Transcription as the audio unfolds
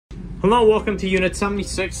Hello, welcome to Unit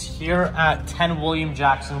 76 here at 10 William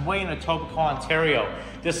Jackson Way in Etobicoke, Ontario.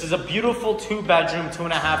 This is a beautiful 2-bedroom,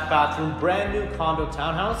 2.5-bathroom, brand new condo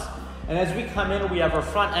townhouse. And as we come in, we have our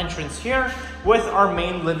front entrance here with our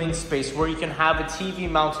main living space where you can have a TV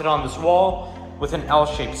mounted on this wall with an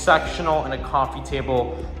L-shaped sectional and a coffee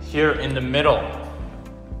table here in the middle.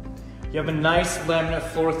 You have a nice laminate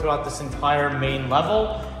floor throughout this entire main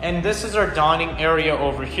level. And this is our dining area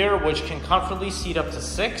over here, which can comfortably seat up to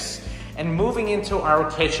 6. And moving into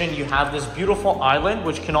our kitchen, you have this beautiful island,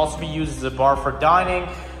 which can also be used as a bar for dining.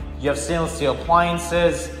 You have stainless steel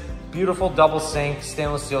appliances, beautiful double sink,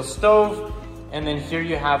 stainless steel stove. And then here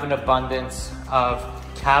you have an abundance of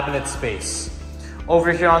cabinet space.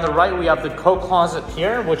 Over here on the right, we have the coat closet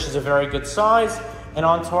here, which is a very good size. And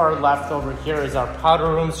onto our left over here is our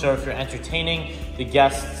powder room. So if you're entertaining, the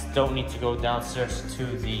guests don't need to go downstairs to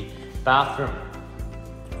the bathroom.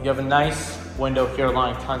 You have a nice window here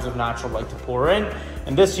allowing tons of natural light to pour in.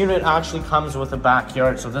 And this unit actually comes with a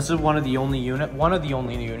backyard. So this is one of the only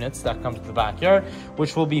units that comes with the backyard,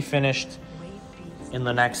 which will be finished in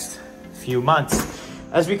the next few months.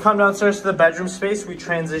 As we come downstairs to the bedroom space, we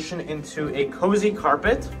transition into a cozy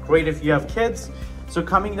carpet. Great if you have kids. So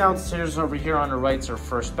coming downstairs over here on the right is our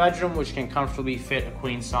first bedroom, which can comfortably fit a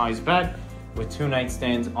queen size bed with 2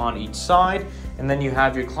 nightstands on each side. And then you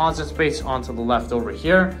have your closet space onto the left over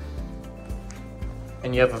here.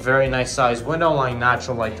 And you have a very nice sized window allowing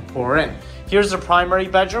natural light to pour in. Here's the primary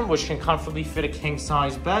bedroom, which can comfortably fit a king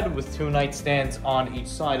size bed with 2 nightstands on each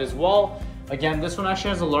side as well. Again, this one actually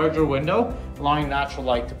has a larger window allowing natural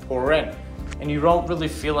light to pour in. And you don't really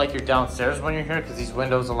feel like you're downstairs when you're here because these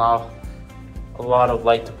windows allow a lot of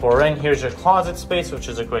light to pour in. Here's your closet space, which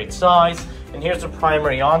is a great size. And here's a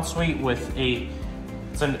primary ensuite with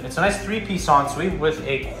it's a nice 3-piece ensuite with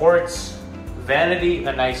a quartz vanity,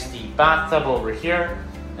 a nice deep bathtub over here,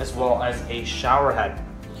 as well as a shower head.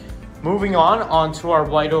 Moving onto our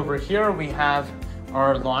right over here, we have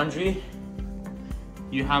our laundry.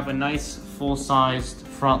 You have a nice full-sized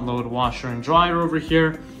front load washer and dryer over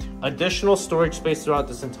here. Additional storage space throughout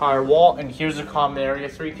this entire wall. And here's a common area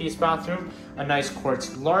 3-piece bathroom, a nice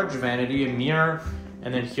quartz large vanity, a mirror.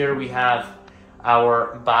 And then here we have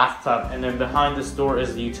our bathtub, and then behind this door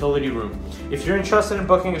is the utility room. If you're interested in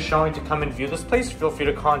booking a showing to come and view this place, feel free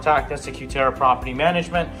to contact us at Terrace Property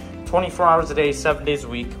Management 24 hours a day, 7 days a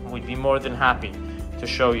week. We'd be more than happy to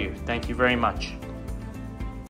show you. Thank you very much.